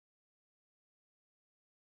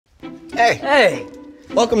Hey. Hey.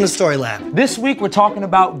 Welcome to Story Lab. This week we're talking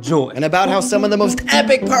about joy. And about how some of the most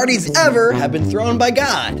epic parties ever have been thrown by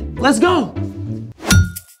God. Let's go.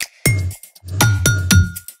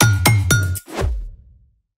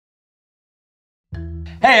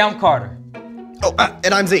 Hey, I'm Carter. Oh,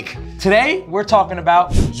 and I'm Zeke. Today we're talking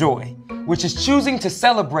about joy, which is choosing to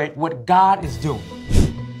celebrate what God is doing.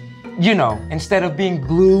 You know, instead of being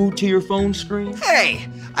glued to your phone screen. Hey,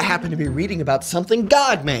 I happen to be reading about something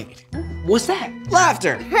God made. What's that?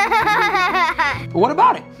 Laughter. What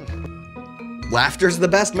about it? Laughter's the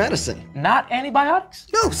best medicine. Not antibiotics?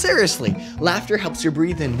 No, seriously. Laughter helps you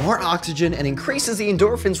breathe in more oxygen and increases the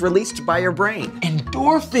endorphins released by your brain.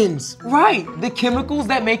 Endorphins, right. The chemicals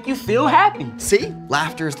that make you feel happy. See?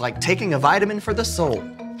 Laughter is like taking a vitamin for the soul.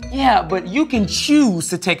 Yeah, but you can choose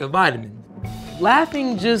to take a vitamin.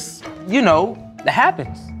 Laughing just,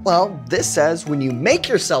 happens. Well, this says when you make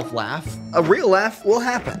yourself laugh, a real laugh will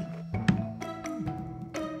happen.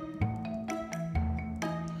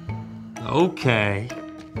 Okay.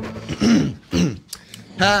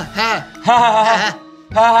 Ha ha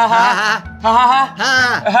Ha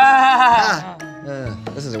ha.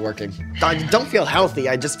 This isn't working. I don't feel healthy,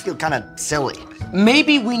 I just feel kind of silly.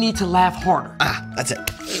 Maybe we need to laugh harder. That's it.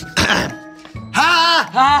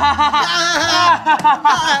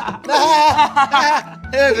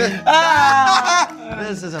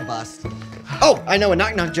 This is a bust. Oh, I know a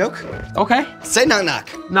knock-knock joke. Okay. Say knock-knock.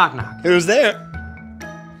 Knock-knock. Who's there?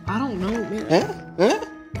 I don't know, man.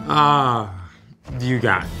 Huh? You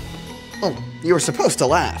got it. Oh, you were supposed to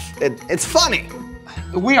laugh. It's funny.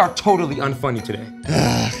 We are totally unfunny today.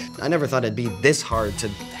 I never thought it'd be this hard to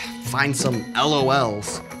find some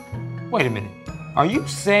LOLs. Wait a minute. Are you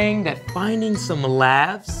saying that finding some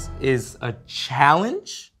laughs is a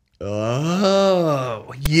challenge?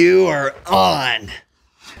 Oh, you are on.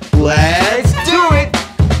 Let's do it!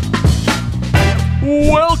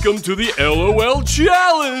 Welcome to the LOL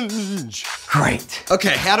Challenge! Great.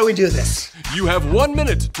 Okay, how do we do this? You have 1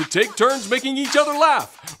 minute to take turns making each other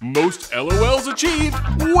laugh. Most LOLs achieved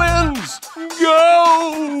wins.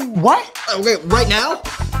 Go! What? Okay, right now?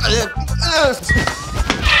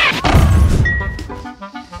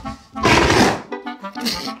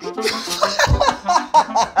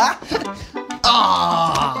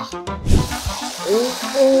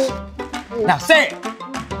 Now say it.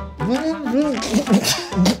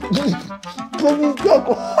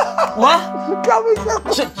 What?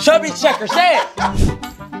 Chubby checker, say it.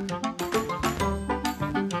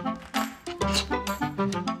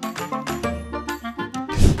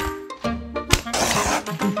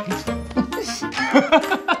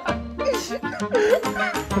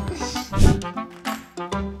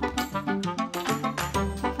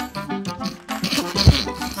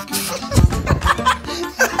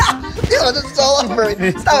 Yo, this is all over.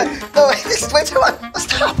 Stop it. No, it's way too much.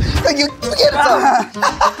 Stop. No, you can't stop.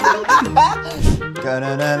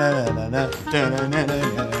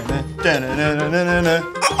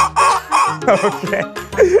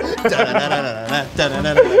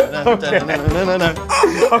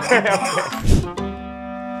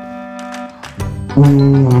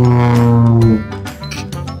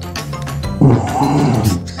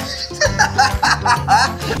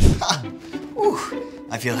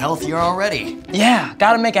 I feel healthier already. Yeah,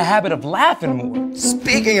 gotta make a habit of laughing more.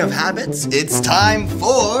 Speaking of habits, it's time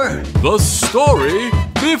for The story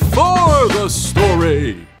before the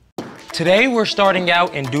story. Today we're starting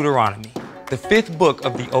out in Deuteronomy, the 5th book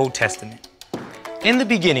of the Old Testament. In the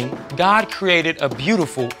beginning, God created a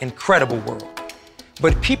beautiful, incredible world.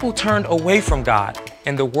 But people turned away from God,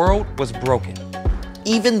 and the world was broken.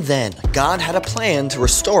 Even then, God had a plan to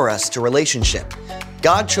restore us to relationship.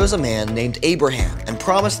 God chose a man named Abraham and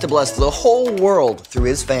promised to bless the whole world through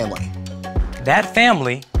his family. That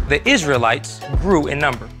family, the Israelites, grew in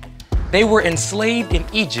number. They were enslaved in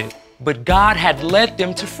Egypt, but God had led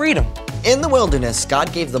them to freedom. In the wilderness,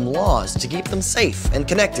 God gave them laws to keep them safe and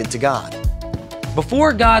connected to God.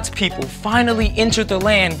 Before God's people finally entered the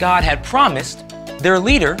land God had promised, their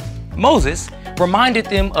leader, Moses, reminded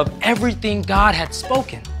them of everything God had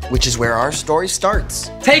spoken. Which is where our story starts.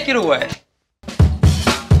 Take it away.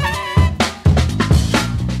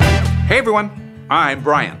 Hey everyone, I'm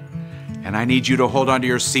Brian, and I need you to hold onto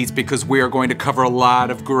your seats because we are going to cover a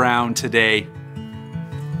lot of ground today.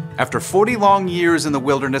 After 40 long years in the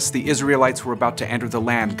wilderness, the Israelites were about to enter the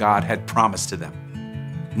land God had promised to them.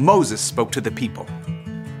 Moses spoke to the people.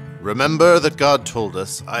 Remember that God told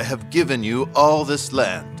us, I have given you all this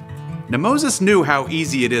land. Now Moses knew how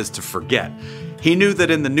easy it is to forget. He knew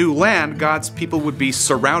that in the new land, God's people would be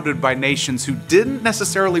surrounded by nations who didn't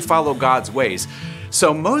necessarily follow God's ways.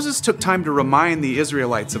 So Moses took time to remind the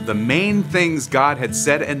Israelites of the main things God had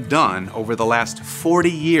said and done over the last 40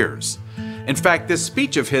 years. In fact, this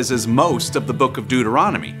speech of his is most of the book of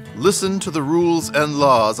Deuteronomy. Listen to the rules and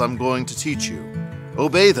laws I'm going to teach you.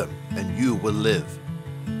 Obey them, and you will live.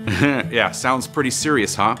 Yeah, sounds pretty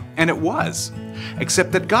serious, huh? And it was.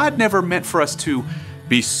 Except that God never meant for us to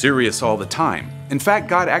be serious all the time. In fact,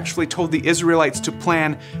 God actually told the Israelites to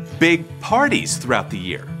plan big parties throughout the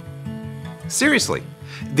year. Seriously,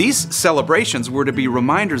 these celebrations were to be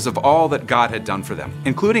reminders of all that God had done for them,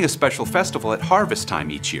 including a special festival at harvest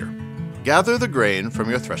time each year. Gather the grain from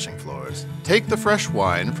your threshing floors, take the fresh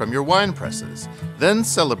wine from your wine presses, then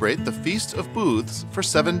celebrate the Feast of Booths for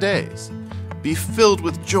 7 days. Be filled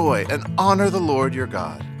with joy and honor the Lord your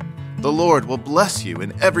God. The Lord will bless you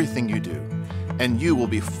in everything you do, and you will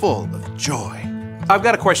be full of joy. I've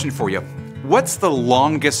got a question for you. What's the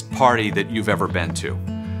longest party that you've ever been to?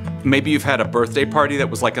 Maybe you've had a birthday party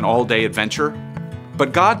that was like an all-day adventure?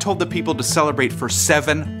 But God told the people to celebrate for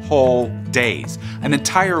 7 whole days, an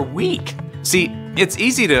entire week. See, it's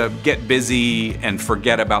easy to get busy and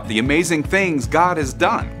forget about the amazing things God has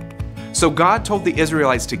done. So God told the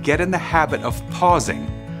Israelites to get in the habit of pausing,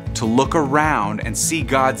 to look around and see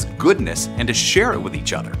God's goodness and to share it with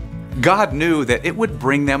each other. God knew that it would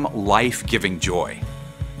bring them life-giving joy.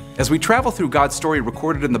 As we travel through God's story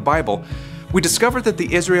recorded in the Bible, we discover that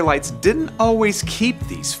the Israelites didn't always keep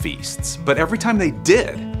these feasts, but every time they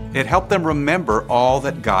did, it helped them remember all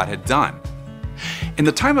that God had done. In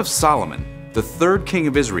the time of Solomon, the third king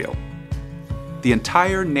of Israel, the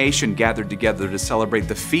entire nation gathered together to celebrate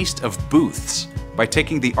the Feast of Booths by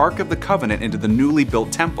taking the Ark of the Covenant into the newly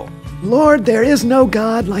built temple. Lord, there is no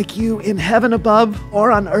God like you in heaven above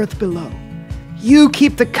or on earth below. You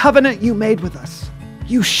keep the covenant you made with us.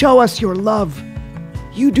 You show us your love.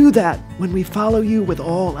 You do that when we follow you with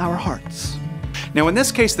all our hearts. Now, in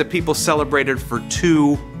this case, the people celebrated for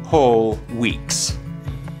 2 whole weeks.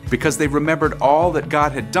 Because they remembered all that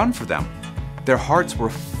God had done for them, their hearts were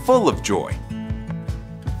full of joy.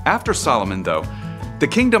 After Solomon, though, the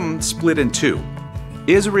kingdom split in 2.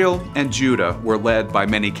 Israel and Judah were led by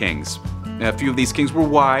many kings. A few of these kings were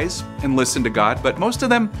wise and listened to God, but most of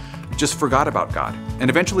them just forgot about God. And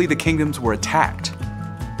eventually the kingdoms were attacked.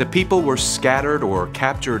 The people were scattered or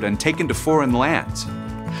captured and taken to foreign lands.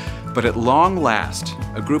 But at long last,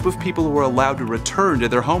 a group of people were allowed to return to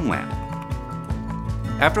their homeland.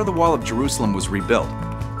 After the wall of Jerusalem was rebuilt,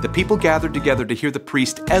 the people gathered together to hear the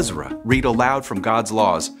priest Ezra read aloud from God's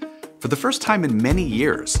laws for the first time in many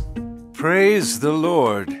years. Praise the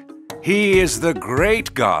Lord. He is the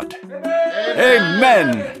great God.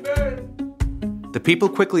 Amen. The people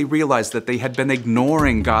quickly realized that they had been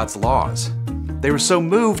ignoring God's laws. They were so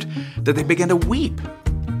moved that they began to weep.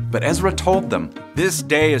 But Ezra told them, This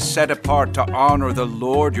day is set apart to honor the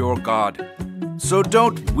Lord your God. So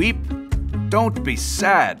don't weep, don't be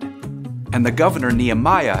sad. And the governor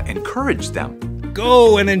Nehemiah encouraged them.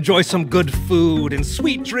 Go and enjoy some good food and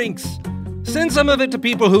sweet drinks. Send some of it to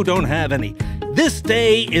people who don't have any. This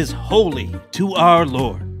day is holy to our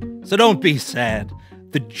Lord. So don't be sad.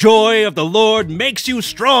 The joy of the Lord makes you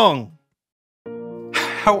strong.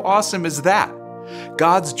 How awesome is that?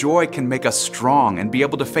 God's joy can make us strong and be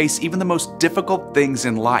able to face even the most difficult things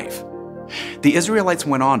in life. The Israelites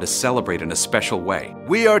went on to celebrate in a special way.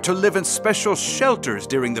 We are to live in special shelters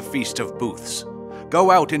during the Feast of Booths. Go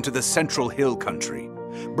out into the central hill country.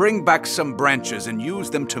 Bring back some branches and use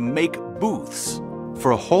them to make booths.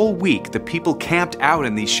 For a whole week, the people camped out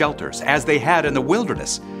in these shelters, as they had in the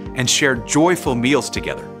wilderness, and shared joyful meals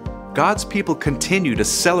together. God's people continue to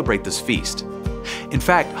celebrate this feast. In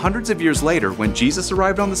fact, hundreds of years later, when Jesus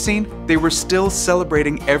arrived on the scene, they were still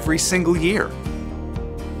celebrating every single year.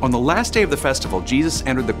 On the last day of the festival, Jesus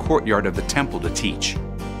entered the courtyard of the temple to teach.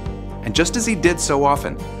 And just as he did so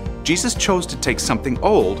often, Jesus chose to take something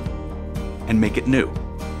old and make it new.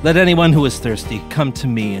 Let anyone who is thirsty come to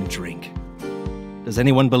me and drink. Does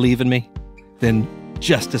anyone believe in me? Then,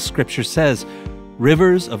 just as Scripture says,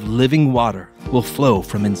 rivers of living water will flow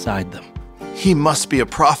from inside them. He must be a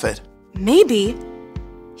prophet. Maybe.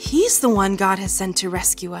 He's the one God has sent to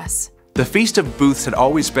rescue us. The Feast of Booths had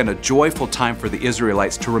always been a joyful time for the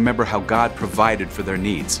Israelites to remember how God provided for their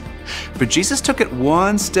needs. But Jesus took it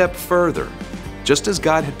one step further. Just as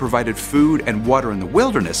God had provided food and water in the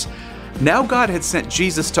wilderness, now God had sent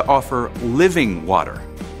Jesus to offer living water,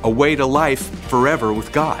 a way to life forever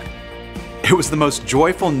with God. It was the most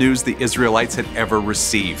joyful news the Israelites had ever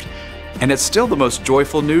received, and it's still the most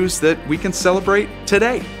joyful news that we can celebrate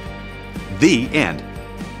today. The end.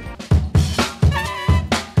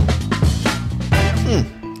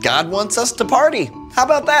 God wants us to party. How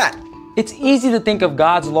about that? It's easy to think of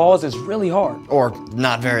God's laws as really hard. Or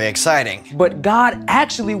not very exciting. But God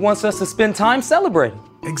actually wants us to spend time celebrating.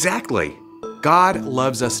 Exactly. God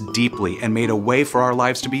loves us deeply and made a way for our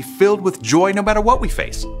lives to be filled with joy no matter what we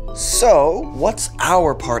face. So, what's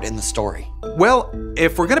our part in the story? Well,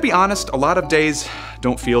 if we're gonna be honest, a lot of days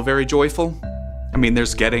don't feel very joyful. I mean,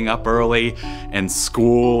 there's getting up early and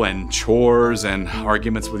school and chores and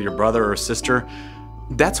arguments with your brother or sister.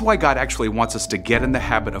 That's why God actually wants us to get in the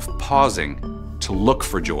habit of pausing to look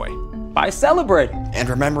for joy. By celebrating. And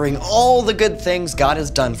remembering all the good things God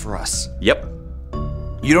has done for us. Yep.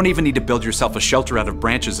 You don't even need to build yourself a shelter out of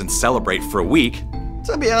branches and celebrate for a week.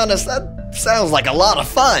 To be honest, that sounds like a lot of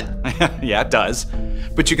fun. Yeah, it does.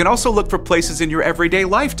 But you can also look for places in your everyday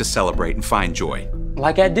life to celebrate and find joy.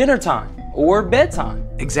 Like at dinner time or bedtime.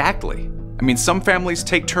 Exactly. I mean, some families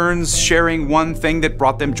take turns sharing one thing that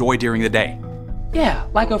brought them joy during the day. Yeah,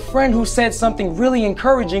 like a friend who said something really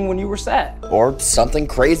encouraging when you were sad. Or something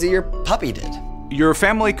crazy your puppy did. Your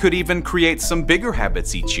family could even create some bigger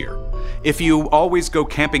habits each year. If you always go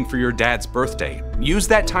camping for your dad's birthday, use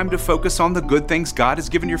that time to focus on the good things God has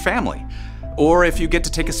given your family. Or if you get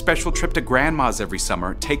to take a special trip to grandma's every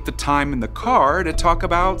summer, take the time in the car to talk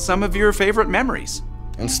about some of your favorite memories.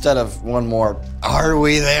 Instead of one more, "Are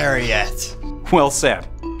we there yet?" Well said.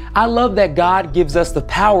 I love that God gives us the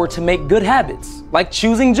power to make good habits, like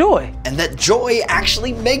choosing joy. And that joy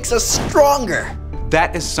actually makes us stronger.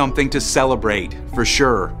 That is something to celebrate, for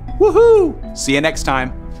sure. Woohoo! See you next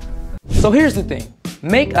time. So here's the thing.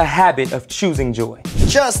 Make a habit of choosing joy.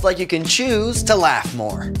 Just like you can choose to laugh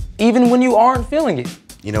more. Even when you aren't feeling it.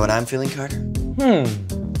 You know what I'm feeling, Carter?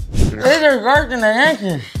 This is worse than the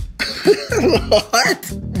Yankees.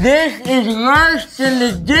 What? This is worse than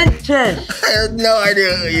the dentist. I had no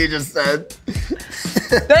idea what you just said.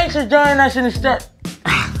 Thanks for joining us in the story.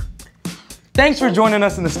 Thanks for joining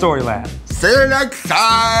us in the Story Lab. See you next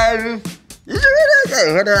time. You should read that.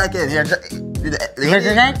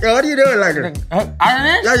 What are you doing like this?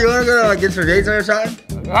 Yeah, you want to go get some dates or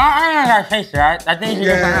something? I don't got to face that. I think you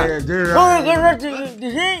do it. Oh, get ready to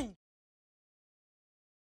the thing.